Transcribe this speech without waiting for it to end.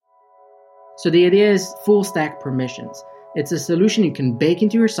So the idea is full stack permissions. It's a solution you can bake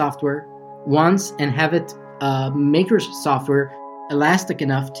into your software once and have it make your software elastic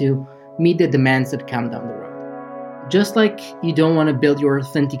enough to meet the demands that come down the road. Just like you don't want to build your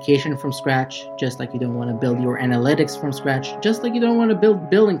authentication from scratch, just like you don't want to build your analytics from scratch, just like you don't want to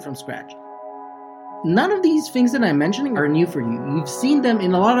build billing from scratch. None of these things that I'm mentioning are new for you. You've seen them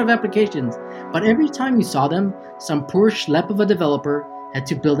in a lot of applications, but every time you saw them, some poor schlep of a developer had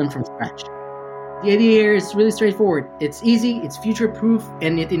to build them from scratch. The idea here is really straightforward. It's easy, it's future-proof,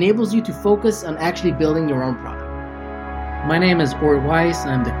 and it enables you to focus on actually building your own product. My name is Or Weiss.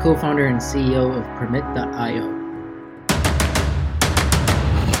 I'm the co-founder and CEO of Permit.io.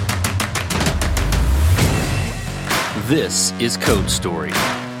 This is Code Story,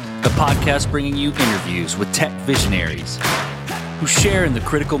 a podcast bringing you interviews with tech visionaries who share in the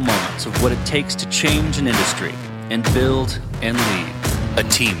critical moments of what it takes to change an industry and build and lead a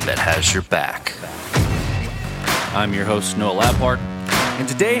team that has your back. I'm your host, Noah Lappart, and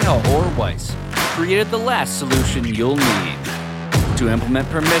today how Or Weiss created the last solution you'll need to implement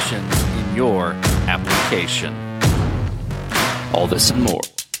permissions in your application. All this and more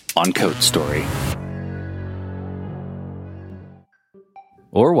on Code Story.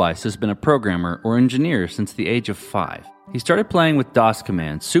 Or Weiss has been a programmer or engineer since the age of 5. He started playing with DOS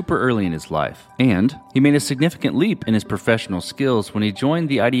commands super early in his life, and he made a significant leap in his professional skills when he joined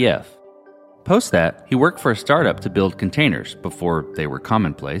the IDF. Post that, he worked for a startup to build containers before they were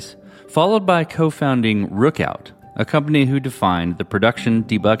commonplace, followed by co-founding Rookout, a company who defined the production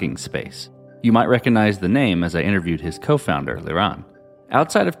debugging space. You might recognize the name as I interviewed his co-founder, Liran.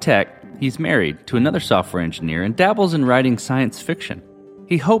 Outside of tech, he's married to another software engineer and dabbles in writing science fiction.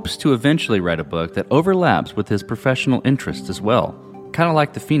 He hopes to eventually write a book that overlaps with his professional interests as well, kind of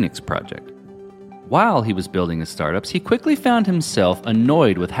like the Phoenix Project. While he was building his startups, he quickly found himself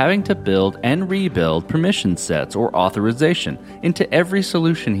annoyed with having to build and rebuild permission sets or authorization into every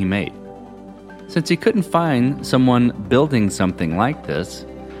solution he made. Since he couldn't find someone building something like this,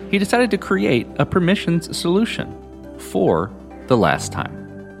 he decided to create a permissions solution for the last time.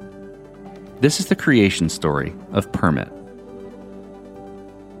 This is the creation story of Permit.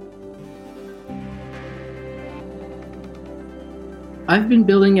 I've been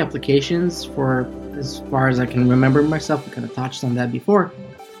building applications for as far as I can remember myself. We kind of touched on that before.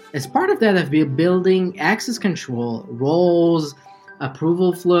 As part of that, I've been building access control, roles,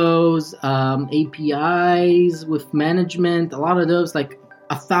 approval flows, APIs with management, a lot of those, like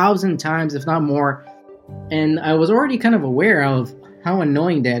 1,000 times, if not more. And I was already kind of aware of how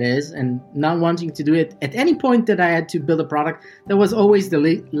annoying that is and not wanting to do it at any point that I had to build a product. That was always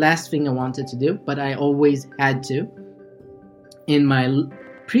the last thing I wanted to do, but I always had to. In my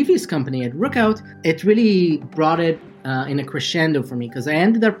previous company at Rookout, it really brought it in a crescendo for me because I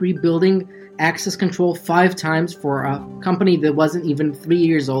ended up rebuilding access control 5 times for a company that wasn't even 3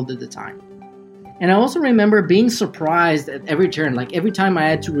 years old at the time. And I also remember being surprised at every turn. Like every time I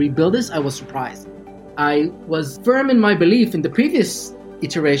had to rebuild this, I was surprised. I was firm in my belief in the previous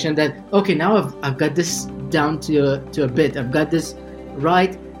iteration that, okay, now I've got this down to a bit. I've got this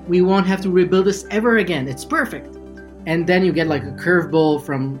right. We won't have to rebuild this ever again. It's perfect. And then you get like a curveball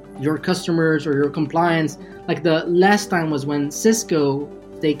from your customers or your compliance. Like the last time was when Cisco,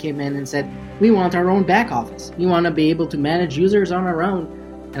 they came in and said, we want our own back office. We want to be able to manage users on our own.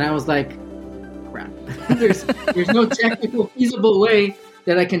 And I was like, crap. there's no technical feasible way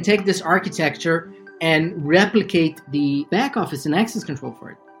that I can take this architecture and replicate the back office and access control for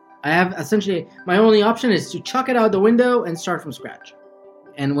it. I have essentially, my only option is to chuck it out the window and start from scratch.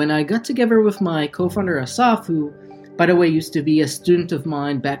 And when I got together with my co-founder Asaf, who by the way, used to be a student of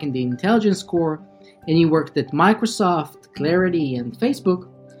mine back in the intelligence corps, and he worked at Microsoft, Clarity, and Facebook.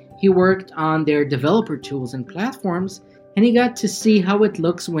 He worked on their developer tools and platforms, and he got to see how it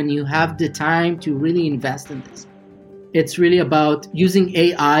looks when you have the time to really invest in this. It's really about using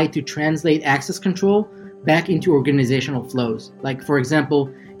AI to translate access control back into organizational flows. Like, for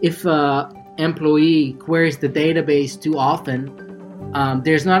example, if an employee queries the database too often,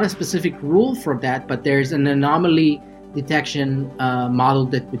 there's not a specific rule for that, but there's an anomaly detection model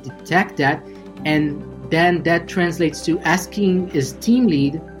that would detect that, and then that translates to asking his team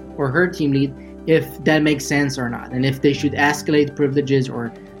lead or her team lead if that makes sense or not, and if they should escalate privileges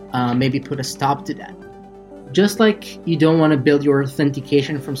or maybe put a stop to that. Just like you don't want to build your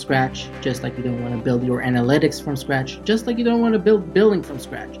authentication from scratch, just like you don't want to build your analytics from scratch, just like you don't want to build billing from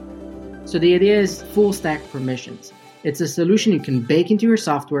scratch. So the idea is full stack permissions. It's a solution you can bake into your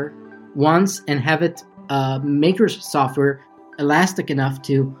software once and have it make your software elastic enough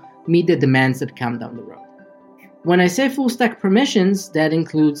to meet the demands that come down the road. When I say full stack permissions, that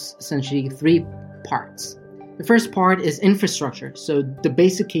includes essentially 3 parts. The first part is infrastructure, so the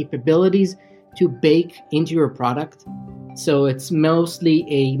basic capabilities to bake into your product. So it's mostly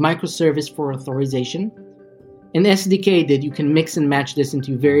a microservice for authorization. An SDK that you can mix and match this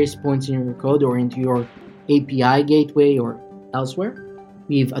into various points in your code or into your API gateway or elsewhere.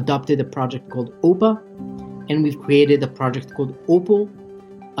 We've adopted a project called OPA, and we've created a project called Opal,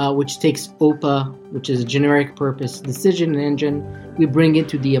 which takes OPA, which is a generic purpose decision engine. We bring it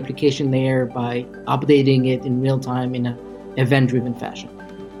to the application layer by updating it in real time in an event-driven fashion.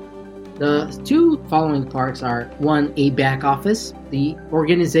 The 2 following parts are 1, a back office. The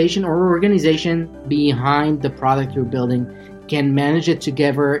organization behind the product you're building can manage it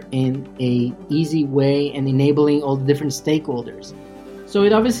together in an easy way and enabling all the different stakeholders. So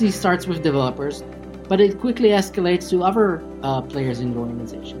it obviously starts with developers, but it quickly escalates to other players in the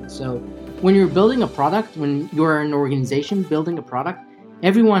organization. So when you're building a product, when you're an organization building a product,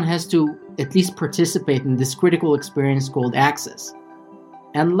 everyone has to at least participate in this critical experience called access.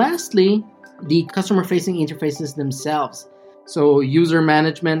 And lastly, the customer-facing interfaces themselves. So user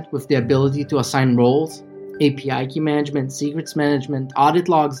management with the ability to assign roles, API key management, secrets management, audit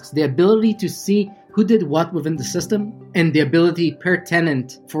logs, the ability to see who did what within the system, and the ability per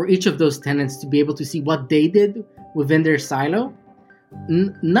tenant for each of those tenants to be able to see what they did within their silo.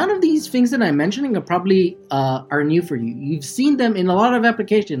 None of these things that I'm mentioning are probably are new for you. You've seen them in a lot of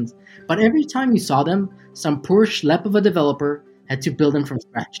applications, but every time you saw them, some poor schlep of a developer had to build them from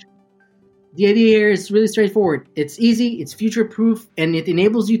scratch. The idea here is really straightforward. It's easy, it's future-proof, and it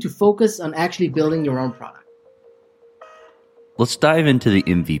enables you to focus on actually building your own product. Let's dive into the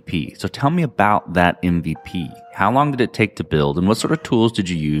MVP. So tell me about that MVP. How long did it take to build, and what sort of tools did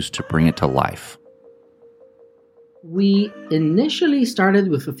you use to bring it to life? We initially started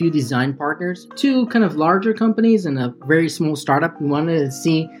with a few design partners, 2 kind of larger companies and a very small startup. We wanted to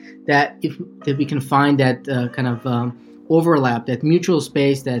see that if we can find that overlap, that mutual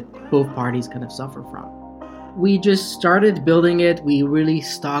space that both parties kind of suffer from. We just started building it. We really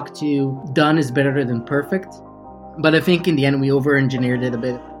stuck to done is better than perfect. But I think in the end, we over-engineered it a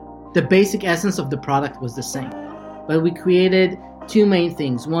bit. The basic essence of the product was the same. But we created 2 main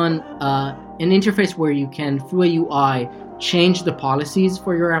things. 1, an interface where you can, through a UI, change the policies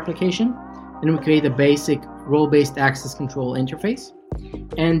for your application. And we create a basic role-based access control interface.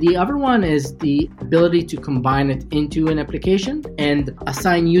 And the other one is the ability to combine it into an application and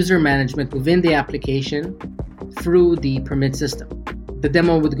assign user management within the application through the permit system. The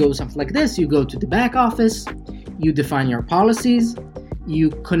demo would go something like this. You go to the back office, you define your policies, you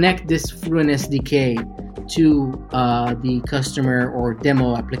connect this through an SDK to the customer or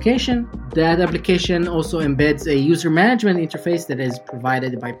demo application. That application also embeds a user management interface that is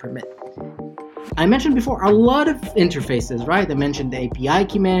provided by Permit. I mentioned before a lot of interfaces, right? I mentioned the API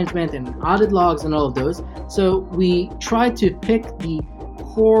key management and audit logs and all of those. So we tried to pick the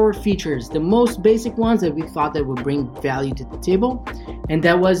core features, the most basic ones that we thought that would bring value to the table. And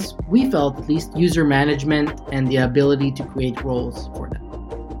that was, we felt at least, user management and the ability to create roles for them.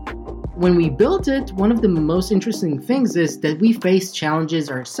 When we built it, one of the most interesting things is that we faced challenges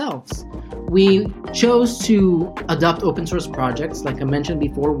ourselves. We chose to adopt open source projects. Like I mentioned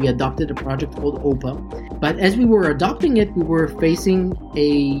before, we adopted a project called OPA. But as we were adopting it, we were facing a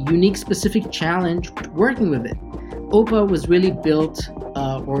unique specific challenge working with it. OPA was really built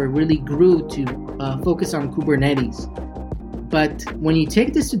or really grew to focus on Kubernetes. But when you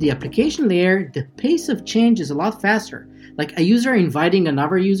take this to the application layer, the pace of change is a lot faster. Like a user inviting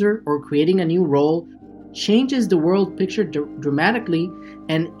another user or creating a new role changes the world picture dramatically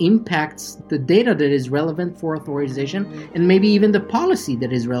and impacts the data that is relevant for authorization and maybe even the policy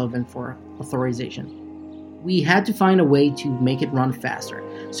that is relevant for authorization. We had to find a way to make it run faster.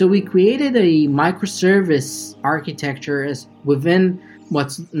 So we created a microservice architecture as within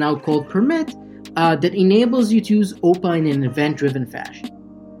what's now called Permit that enables you to use OPA in an event-driven fashion.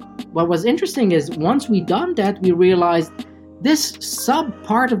 What was interesting is once we done that, we realized this sub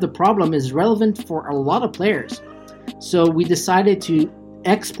part of the problem is relevant for a lot of players. So we decided to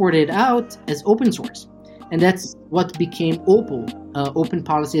export it out as open source. And that's what became Opal, Open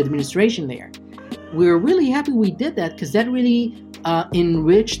Policy Administration Layer. We're really happy we did that because that really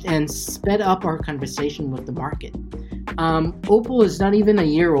enriched and sped up our conversation with the market. Opal is not even a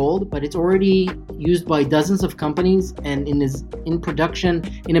year old, but it's already used by dozens of companies and is in production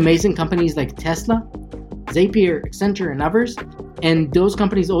in amazing companies like Tesla, Zapier, Accenture, and others. And those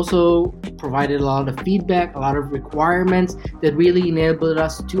companies also provided a lot of feedback, a lot of requirements that really enabled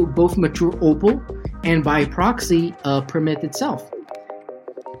us to both mature Opal and by proxy Permit itself.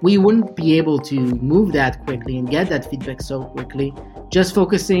 we wouldn't be able to move that quickly and get that feedback so quickly just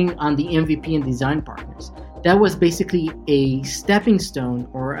focusing on the MVP and design partners. That was basically a stepping stone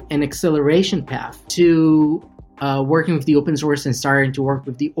or an acceleration path to working with the open source and starting to work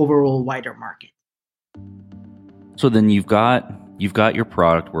with the overall wider market. So then you've got your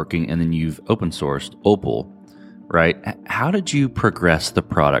product working, and then you've open sourced Opal, right? How did you progress the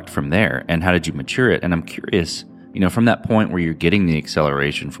product from there, and how did you mature it? And I'm curious, from that point where you're getting the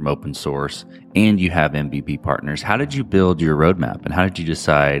acceleration from open source and you have MVP partners, how did you build your roadmap, and how did you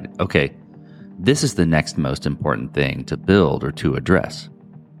decide, okay, this is the next most important thing to build or to address?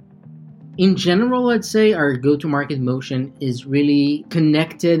 In general, I'd say our go-to-market motion is really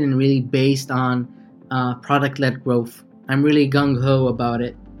connected and really based on product-led growth. I'm really gung-ho about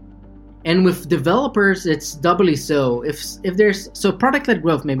it. And with developers, it's doubly so. So product-led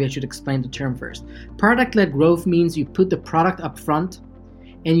growth, maybe I should explain the term first. Product-led growth means you put the product up front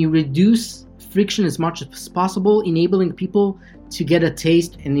and you reduce friction as much as possible, enabling people to get a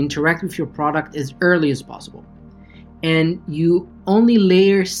taste and interact with your product as early as possible. And you only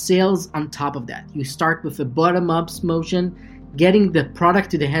layer sales on top of that. You start with a bottom-up motion, getting the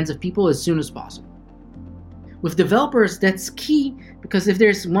product to the hands of people as soon as possible. With developers, that's key, because if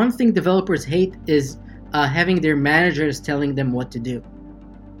there's one thing developers hate is having their managers telling them what to do.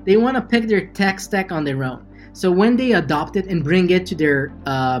 They want to pick their tech stack on their own. So when they adopt it and bring it to their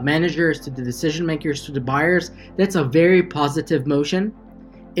managers, to the decision makers, to the buyers, that's a very positive motion.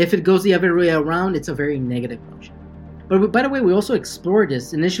 If it goes the other way around, it's a very negative motion. But by the way, we also explored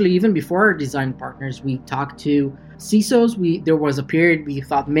this. Initially, even before our design partners, we talked to CISOs. There was a period we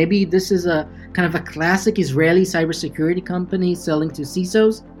thought maybe this is a kind of a classic Israeli cybersecurity company selling to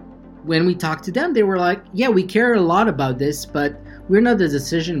CISOs. When we talked to them, they were like, yeah, we care a lot about this, but we're not the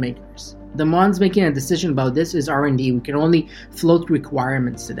decision makers. The ones making a decision about this is R&D. We can only float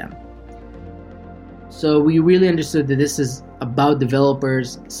requirements to them. So we really understood that this is about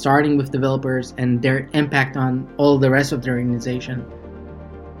developers, starting with developers and their impact on all the rest of the organization.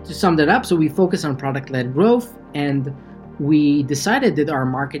 To sum that up, so we focus on product-led growth, and we decided that our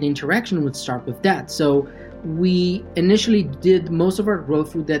market interaction would start with that. So we initially did most of our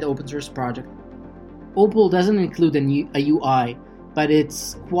growth through that open source project. Opal doesn't include a UI, but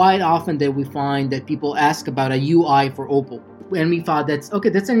it's quite often that we find that people ask about a UI for Opal. And we thought that's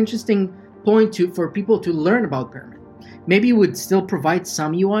an interesting point for people to learn about Pyramid. Maybe we would still provide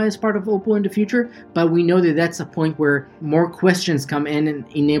some UI as part of Opal in the future, but we know that that's a point where more questions come in and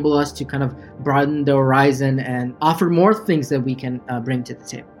enable us to kind of broaden the horizon and offer more things that we can bring to the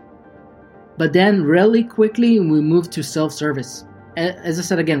table. But then really quickly, we moved to self-service. As I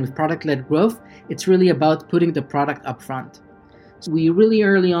said again, with product-led growth, it's really about putting the product up front. So we really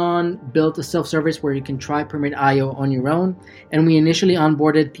early on built a self-service where you can try Pyramid.io on your own. And we initially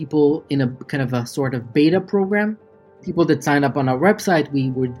onboarded people in a kind of a sort of beta program. People that signed up on our website,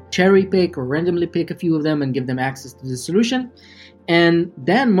 we would cherry pick or randomly pick a few of them and give them access to the solution. And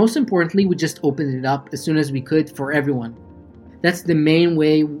then most importantly, we just opened it up as soon as we could for everyone. That's the main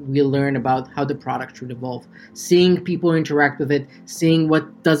way we learn about how the product should evolve. Seeing people interact with it, seeing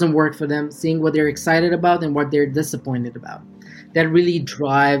what doesn't work for them, seeing what they're excited about and what they're disappointed about. That really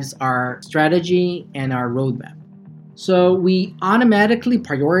drives our strategy and our roadmap. So we automatically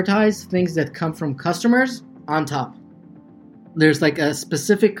prioritize things that come from customers on top. There's like a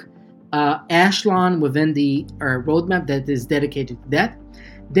specific echelon within our roadmap that is dedicated to that.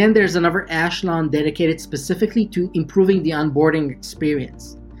 Then there's another echelon dedicated specifically to improving the onboarding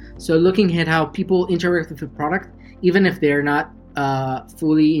experience. So looking at how people interact with the product, even if they're not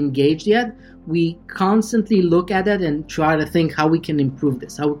fully engaged yet, we constantly look at it and try to think how we can improve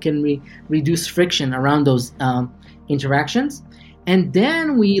this, how we can reduce friction around those interactions. And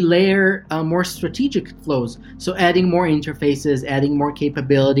then we layer more strategic flows. So adding more interfaces, adding more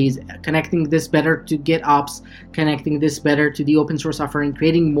capabilities, connecting this better to GitOps, connecting this better to the open source offering,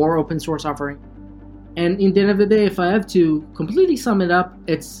 creating more open source offering. And in the end of the day, if I have to completely sum it up,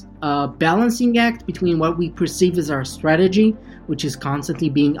 it's a balancing act between what we perceive as our strategy, which is constantly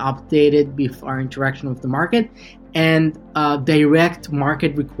being updated with our interaction with the market, and direct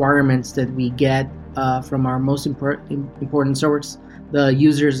market requirements that we get from our most important source, the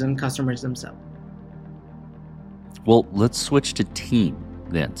users and customers themselves. Well, let's switch to team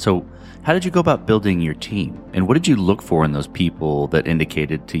then. So how did you go about building your team? And what did you look for in those people that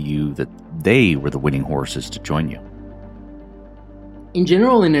indicated to you that they were the winning horses to join you? In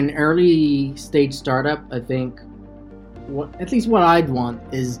general, in an early stage startup, I think at least what I'd want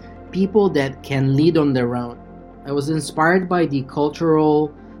is people that can lead on their own. I was inspired by the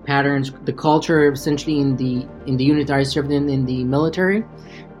cultural patterns, the culture essentially in the unit I served in the military,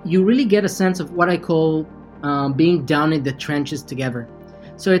 you really get a sense of what I call being down in the trenches together.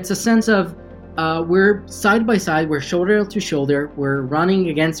 So it's a sense of we're side by side, we're shoulder to shoulder, we're running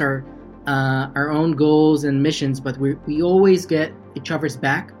against our own goals and missions, but we always get each other's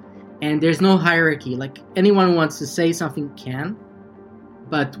back, and there's no hierarchy. Like anyone who wants to say something can,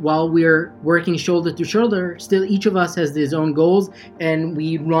 but while we're working shoulder to shoulder, still each of us has his own goals, and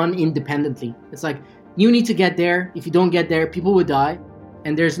we run independently. It's like, you need to get there. If you don't get there, people will die,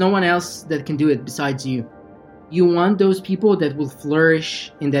 and there's no one else that can do it besides you. You want those people that will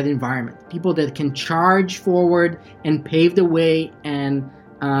flourish in that environment, people that can charge forward and pave the way and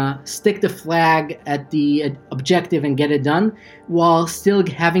stick the flag at the objective and get it done while still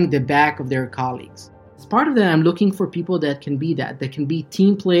having the back of their colleagues. As part of that, I'm looking for people that can be that can be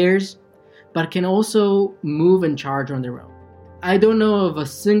team players, but can also move and charge on their own. I don't know of a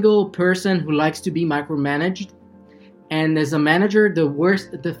single person who likes to be micromanaged. And as a manager,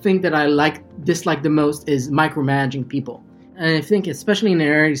 the thing that I dislike the most is micromanaging people. And I think, especially in an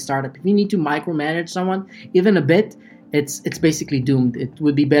early startup, if you need to micromanage someone even a bit, it's basically doomed. It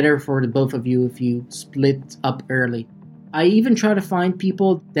would be better for the both of you if you split up early. I even try to find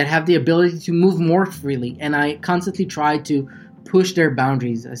people that have the ability to move more freely, and I constantly try to push their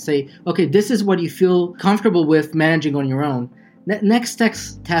boundaries. I say, okay, this is what you feel comfortable with managing on your own. Next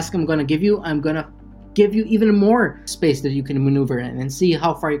task I'm going to give you, I'm going to give you even more space that you can maneuver in and see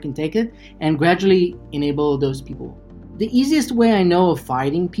how far you can take it, and gradually enable those people. The easiest way I know of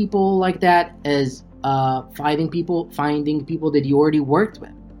fighting people like that is finding people that you already worked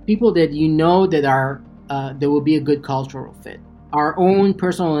with, people that you know that are that will be a good cultural fit. Our own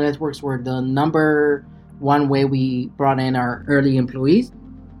personal networks were the number one way we brought in our early employees.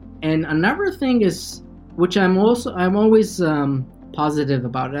 And another thing is, which I'm always positive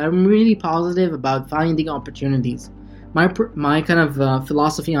about it. I'm really positive about finding opportunities. My kind of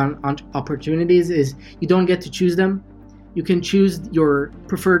philosophy on opportunities is you don't get to choose them. You can choose your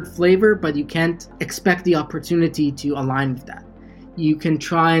preferred flavor, but you can't expect the opportunity to align with that. You can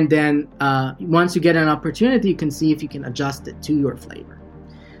try and then, once you get an opportunity, you can see if you can adjust it to your flavor.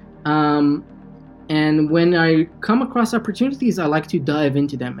 And when I come across opportunities, I like to dive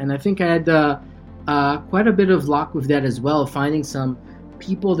into them. And I think I had quite a bit of luck with that as well, finding some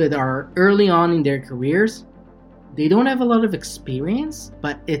people that are early on in their careers. They don't have a lot of experience,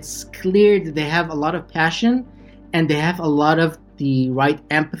 but it's clear that they have a lot of passion and they have a lot of the right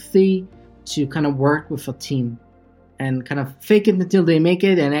empathy to kind of work with a team and kind of fake it until they make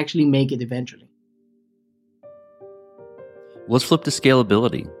it and actually make it eventually. Let's flip to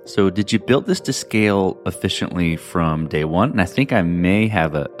scalability. So did you build this to scale efficiently from day one? And I think I may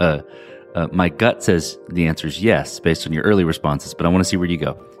have my gut says the answer is yes, based on your early responses, but I want to see where you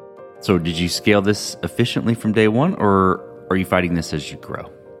go. So did you scale this efficiently from day one, or are you fighting this as you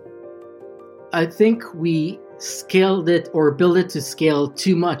grow? I think we scaled it or built it to scale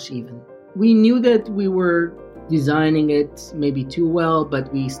too much even. We knew that we were designing it maybe too well,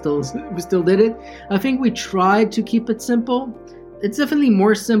 but we still did it. I think we tried to keep it simple. It's definitely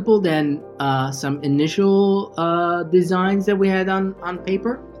more simple than some initial designs that we had on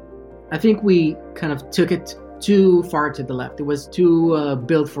paper. I think we kind of took it too far to the left. It was too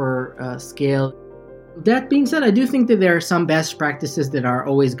built for scale. That being said, I do think that there are some best practices that are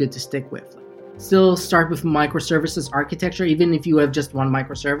always good to stick with. Still start with microservices architecture, even if you have just one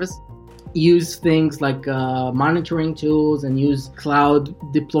microservice. Use things like monitoring tools and use cloud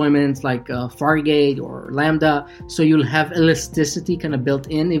deployments like Fargate or Lambda, so you'll have elasticity kind of built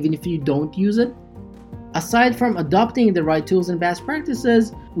in even if you don't use it. Aside from adopting the right tools and best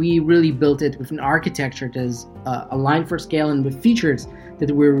practices, we really built it with an architecture that is aligned for scale and with features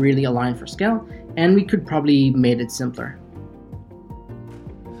that were really aligned for scale, and we could probably made it simpler.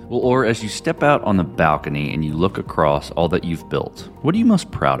 Well, or as you step out on the balcony and you look across all that you've built, what are you most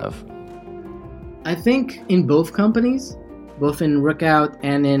proud of? I think in both companies, both in Rookout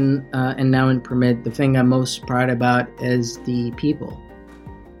and now in Permit, the thing I'm most proud about is the people.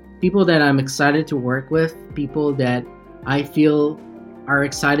 People that I'm excited to work with, people that I feel are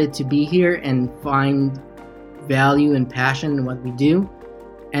excited to be here and find value and passion in what we do.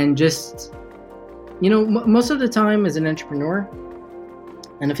 And just, most of the time as an entrepreneur,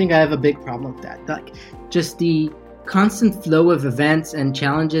 and I think I have a big problem with that, like just the constant flow of events and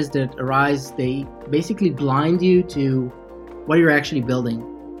challenges that arise, they basically blind you to what you're actually building.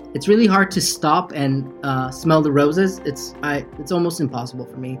 It's really hard to stop and smell the roses. It's almost impossible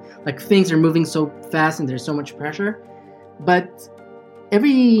for me. Like things are moving so fast and there's so much pressure. But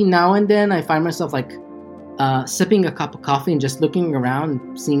every now and then I find myself like sipping a cup of coffee and just looking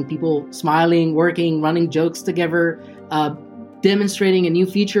around, seeing people smiling, working, running jokes together, demonstrating a new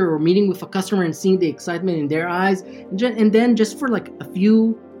feature or meeting with a customer and seeing the excitement in their eyes. And then just for like a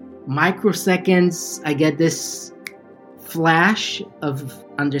few microseconds, I get this flash of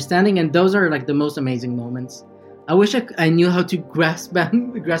understanding, and those are like the most amazing moments. I wish I knew how to grasp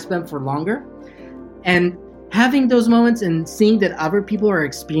them for longer. And having those moments and seeing that other people are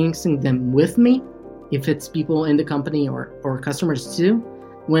experiencing them with me, if it's people in the company or customers too,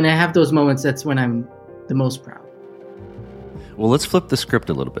 when I have those moments, that's when I'm the most proud. Well, let's flip the script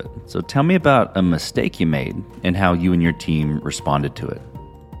a little bit. So tell me about a mistake you made and how you and your team responded to it.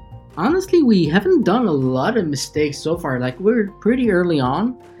 Honestly, we haven't done a lot of mistakes so far. Like, we're pretty early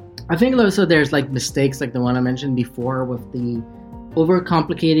on. I think also there's like mistakes like the one I mentioned before with the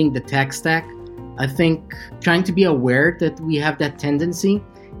overcomplicating the tech stack. I think trying to be aware that we have that tendency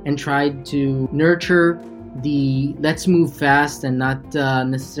and try to nurture the let's move fast and not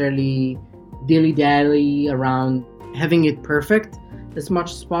necessarily dilly-dally around having it perfect as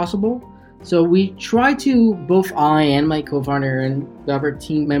much as possible. So we try to, both I and my co-founder and the other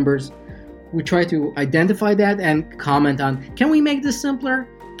team members, we try to identify that and comment on, can we make this simpler?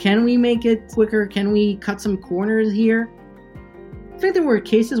 Can we make it quicker? Can we cut some corners here? I think there were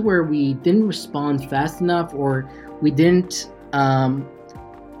cases where we didn't respond fast enough, or we didn't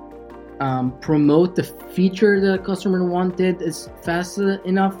promote the feature the customer wanted as fast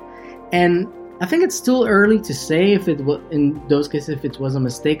enough. And I think it's still early to say if it was, in those cases, if it was a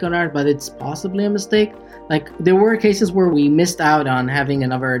mistake or not, but it's possibly a mistake. Like, there were cases where we missed out on having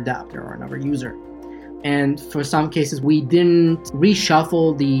another adapter or another user. And for some cases, we didn't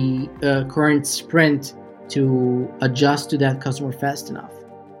reshuffle the current sprint to adjust to that customer fast enough.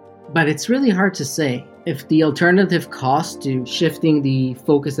 But it's really hard to say if the alternative cost to shifting the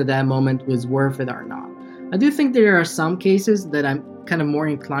focus at that moment was worth it or not. I do think there are some cases that I'm kind of more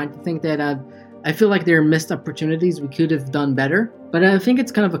inclined to think that I feel like there are missed opportunities we could have done better, but I think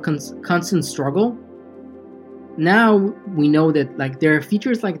it's kind of a constant struggle. Now we know that like there are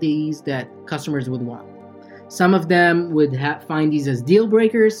features like these that customers would want. Some of them would find these as deal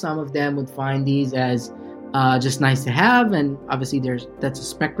breakers. Some of them would find these as just nice to have, and obviously that's a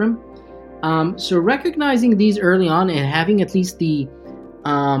spectrum. So recognizing these early on and having at least the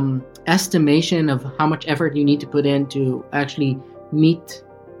estimation of how much effort you need to put in to actually meet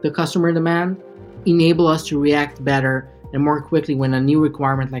the customer demand enable us to react better and more quickly when a new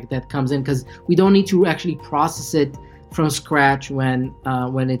requirement like that comes in, because we don't need to actually process it from scratch when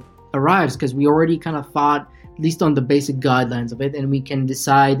it arrives, because we already kind of thought at least on the basic guidelines of it, and we can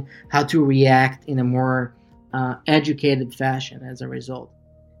decide how to react in a more educated fashion as a result.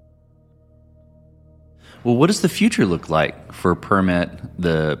 Well, what does the future look like for Permit,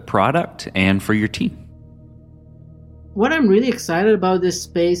 the product, and for your team? What I'm really excited about this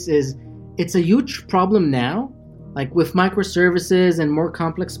space is it's a huge problem now, like with microservices and more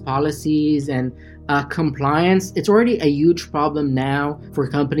complex policies and compliance. It's already a huge problem now for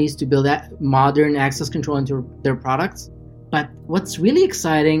companies to build that modern access control into their products. But what's really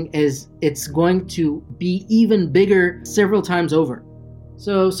exciting is it's going to be even bigger several times over.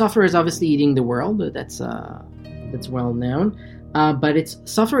 So software is obviously eating the world. That's well known. But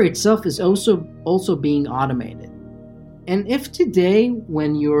software itself is also being automated. And if today,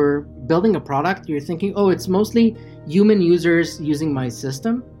 when you're building a product, you're thinking, oh, it's mostly human users using my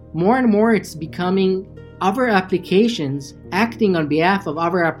system, more and more it's becoming other applications acting on behalf of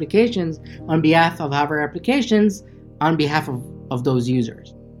other applications, on behalf of other applications, on behalf of those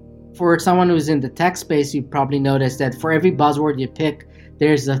users. For someone who's in the tech space, you probably noticed that for every buzzword you pick,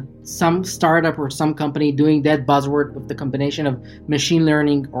 there's some startup or some company doing that buzzword with the combination of machine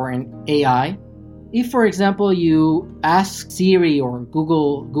learning or an AI. If, for example, you ask Siri or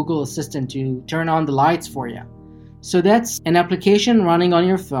Google Assistant to turn on the lights for you, so that's an application running on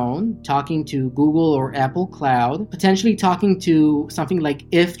your phone, talking to Google or Apple Cloud, potentially talking to something like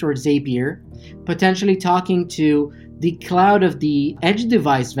IFT or Zapier, potentially talking to the cloud of the edge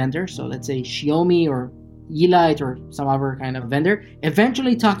device vendor, so let's say Xiaomi or Yeelight or some other kind of vendor,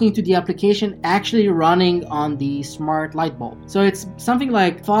 eventually talking to the application actually running on the smart light bulb. So it's something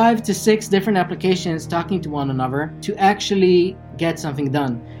like 5 to 6 different applications talking to one another to actually get something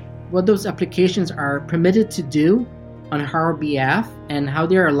done. What those applications are permitted to do on our behalf and how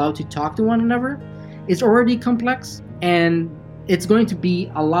they are allowed to talk to one another is already complex, and it's going to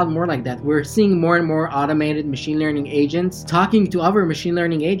be a lot more like that. We're seeing more and more automated machine learning agents talking to other machine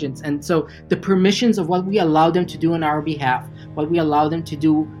learning agents. And so the permissions of what we allow them to do on our behalf, what we allow them to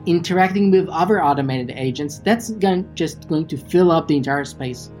do interacting with other automated agents, that's just going to fill up the entire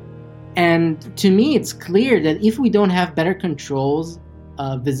space. And to me, it's clear that if we don't have better controls,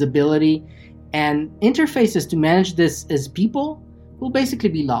 visibility, And interfaces to manage this as people will basically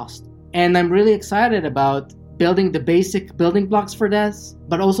be lost. And I'm really excited about building the basic building blocks for this,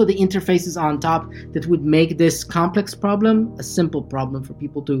 but also the interfaces on top that would make this complex problem a simple problem for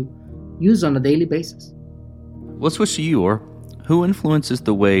people to use on a daily basis. Let's switch to you, Or. Who influences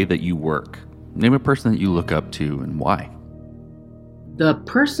the way that you work? Name a person that you look up to and why. The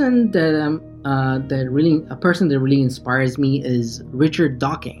person that really inspires me is Richard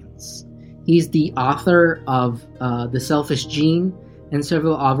Dawkins. He's the author of The Selfish Gene and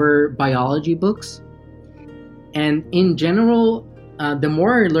several other biology books. And in general, the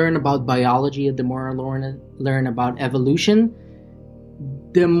more I learn about biology, the more I learn about evolution,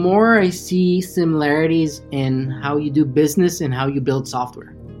 the more I see similarities in how you do business and how you build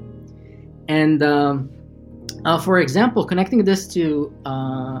software. And for example, connecting this to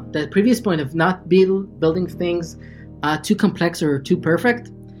the previous point of not building things too complex or too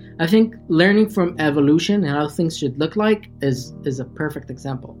perfect, I think learning from evolution and how things should look like is a perfect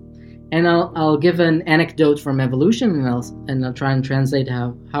example. And I'll give an anecdote from evolution, and I'll try and translate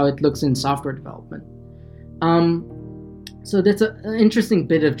how it looks in software development. So that's an interesting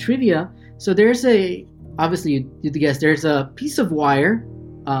bit of trivia. So there's obviously you'd guess, there's a piece of wire,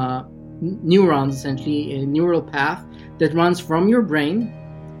 neurons essentially, a neural path that runs from your brain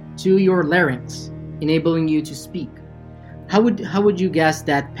to your larynx, enabling you to speak. How would you guess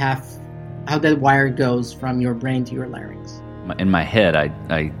that path, how that wire goes from your brain to your larynx? In my head,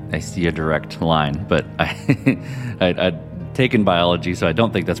 I see a direct line, but I'd taken biology, so I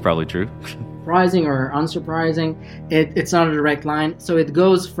don't think that's probably true. Surprising or unsurprising, it's not a direct line. So it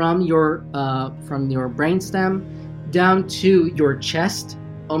goes from your brainstem down to your chest,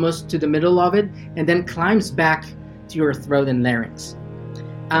 almost to the middle of it, and then climbs back to your throat and larynx.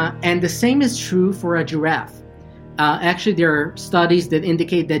 And the same is true for a giraffe. Actually, there are studies that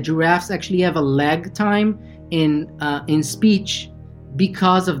indicate that giraffes actually have a lag time in speech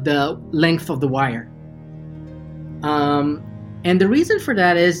because of the length of the wire. And the reason for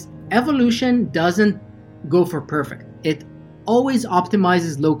that is evolution doesn't go for perfect. It always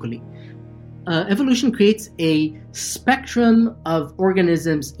optimizes locally. Evolution creates a spectrum of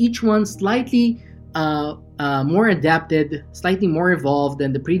organisms, each one slightly more adapted, slightly more evolved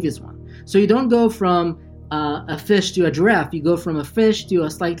than the previous one. So you don't go from a fish to a giraffe. You go from a fish to a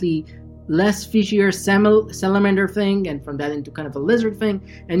slightly less fishier salamander thing, and from that into kind of a lizard thing,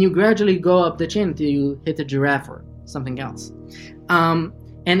 and you gradually go up the chain until you hit a giraffe or something else.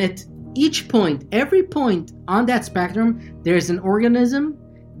 And at each point, every point on that spectrum, there's an organism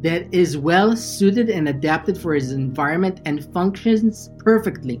that is well suited and adapted for its environment and functions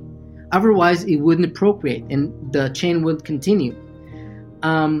perfectly. Otherwise, it wouldn't procreate and the chain would continue.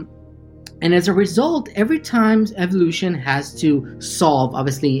 And as a result, every time evolution has to solve,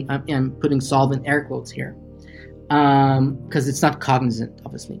 obviously, I'm putting solve in air quotes here, because it's not cognizant,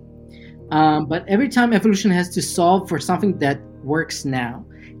 obviously. But every time evolution has to solve for something that works now,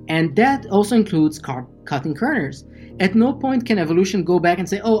 and that also includes cutting corners. At no point can evolution go back and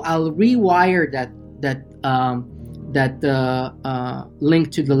say, "Oh, I'll rewire that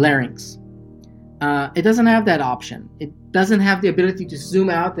link to the larynx." It doesn't have that option. It doesn't have the ability to zoom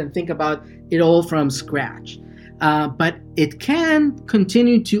out and think about it all from scratch. But it can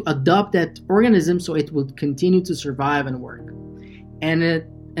continue to adopt that organism so it will continue to survive and work. And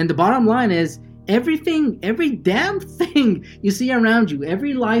the bottom line is, everything, every damn thing you see around you,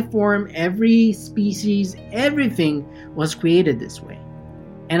 every life form, every species, everything was created this way.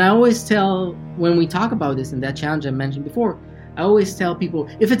 And I always tell, when we talk about this in that challenge I mentioned before, I always tell people,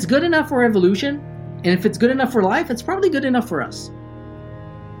 if it's good enough for evolution, and if it's good enough for life, it's probably good enough for us.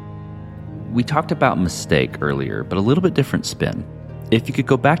 We talked about mistake earlier, but a little bit different spin. If you could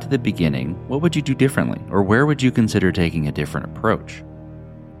go back to the beginning, what would you do differently? Or where would you consider taking a different approach?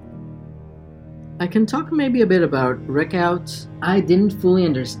 I can talk maybe a bit about Rickout. I didn't fully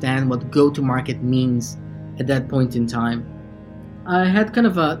understand what go-to-market means at that point in time. I had kind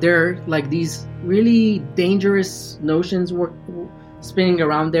of there are like these really dangerous notions spinning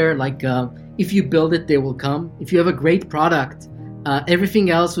around there, like if you build it, they will come. If you have a great product,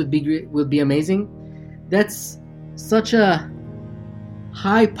 everything else would be amazing. That's such a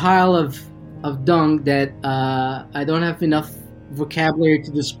high pile of dung that I don't have enough vocabulary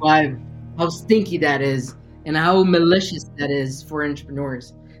to describe how stinky that is and how malicious that is for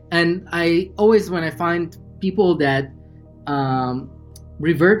entrepreneurs. And I always, when I find people that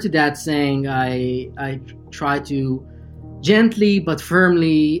revert to that saying, I try to gently but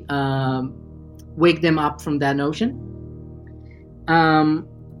firmly wake them up from that notion.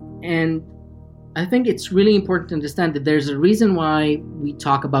 And I think it's really important to understand that there's a reason why we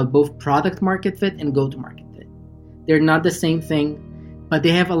talk about both product market fit and go-to-market fit. They're not the same thing, but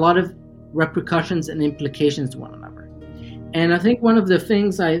they have a lot of repercussions and implications to one another. And I think one of the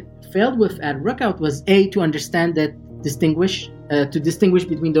things I failed with at Rookout was to understand that distinguish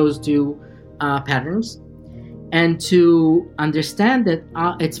between those two patterns, and to understand that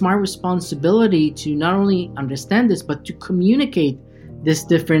it's my responsibility to not only understand this, but to communicate this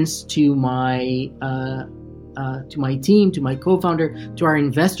difference to my team, to my co-founder, to our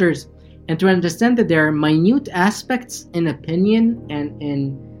investors, and to understand that there are minute aspects in opinion and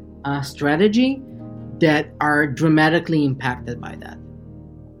in strategy that are dramatically impacted by that.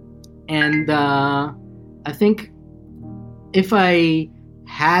 And I think if I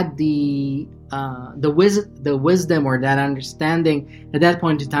had the wisdom or that understanding at that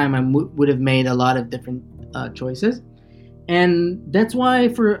point in time, I would have made a lot of different choices. And that's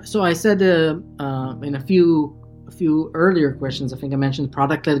why so I said in a few earlier questions, I think I mentioned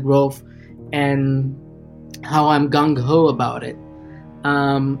product-led growth and how I'm gung-ho about it.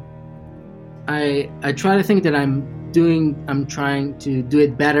 I try to think that I'm trying to do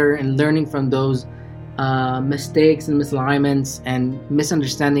it better and learning from those mistakes and misalignments and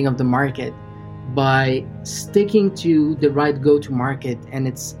misunderstanding of the market by sticking to the right go-to-market and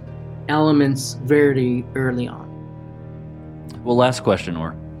its elements very early on. Well, last question,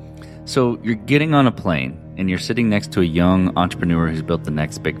 Or. So you're getting on a plane and you're sitting next to a young entrepreneur who's built the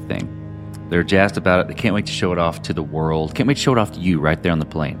next big thing. They're jazzed about it. They can't wait to show it off to the world. Can't wait to show it off to you right there on the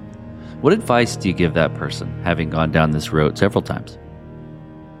plane. What advice do you give that person, having gone down this road several times?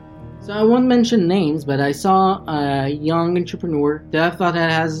 So I won't mention names, but I saw a young entrepreneur that I thought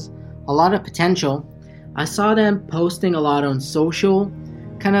that has a lot of potential. I saw them posting a lot on social,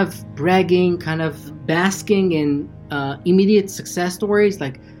 kind of bragging, kind of basking in immediate success stories,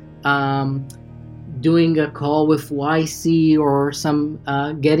 like doing a call with YC or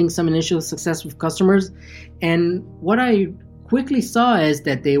getting some initial success with customers. And what I quickly saw is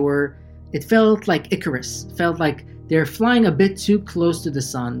that it felt like Icarus. It felt like they're flying a bit too close to the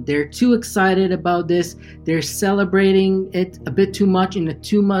sun. They're too excited about this. They're celebrating it a bit too much in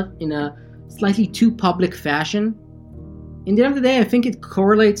a slightly too public fashion. In the end of the day, I think it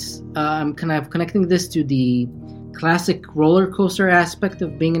correlates. I'm kind of connecting this to the classic roller coaster aspect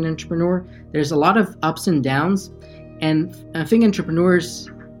of being an entrepreneur. There's a lot of ups and downs, and I think entrepreneurs,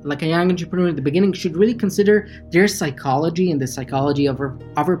 like a young entrepreneur at the beginning, should really consider their psychology and the psychology of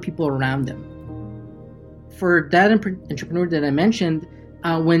other people around them. For that entrepreneur that I mentioned,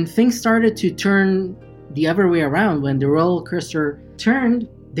 when things started to turn the other way around, when the roller coaster turned,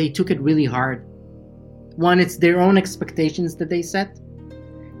 they took it really hard. One, it's their own expectations that they set,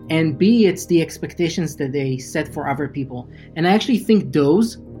 and B, it's the expectations that they set for other people. And I actually think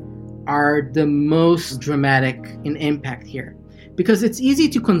those are the most dramatic in impact here. Because it's easy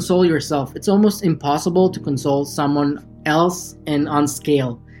to console yourself. It's almost impossible to console someone else and on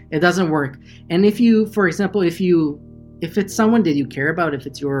scale. It doesn't work. And if you, for example, if it's someone that you care about, if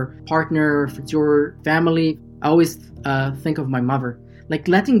it's your partner, if it's your family, I always think of my mother. Like,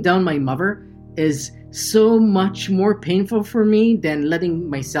 letting down my mother is so much more painful for me than letting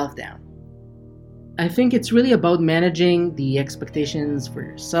myself down. I think it's really about managing the expectations for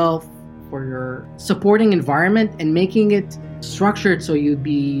yourself, for your supporting environment, and making it structured so you'd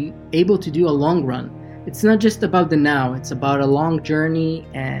be able to do a long run. It's not just about the now, it's about a long journey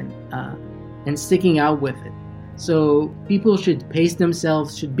and sticking out with it. So people should pace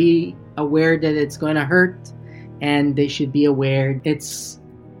themselves, should be aware that it's going to hurt, and they should be aware it's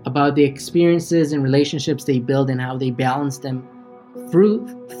about the experiences and relationships they build and how they balance them through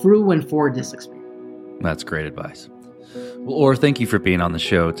and for this experience. That's great advice. Well, Or, thank you for being on the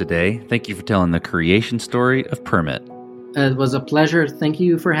show today. Thank you for telling the creation story of Permit. It was a pleasure. Thank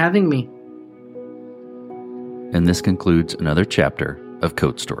you for having me. And this concludes another chapter of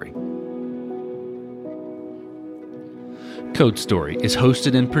Code Story. Code Story is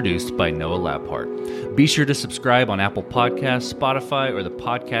hosted and produced by Noah Labhart. Be sure to subscribe on Apple Podcasts, Spotify, or the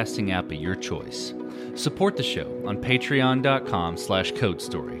podcasting app of your choice. Support the show on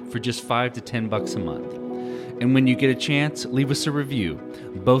patreon.com/codestory for just $5 to $10 a month. And when you get a chance, leave us a review.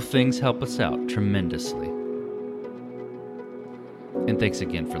 Both things help us out tremendously. And thanks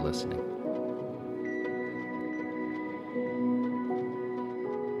again for listening.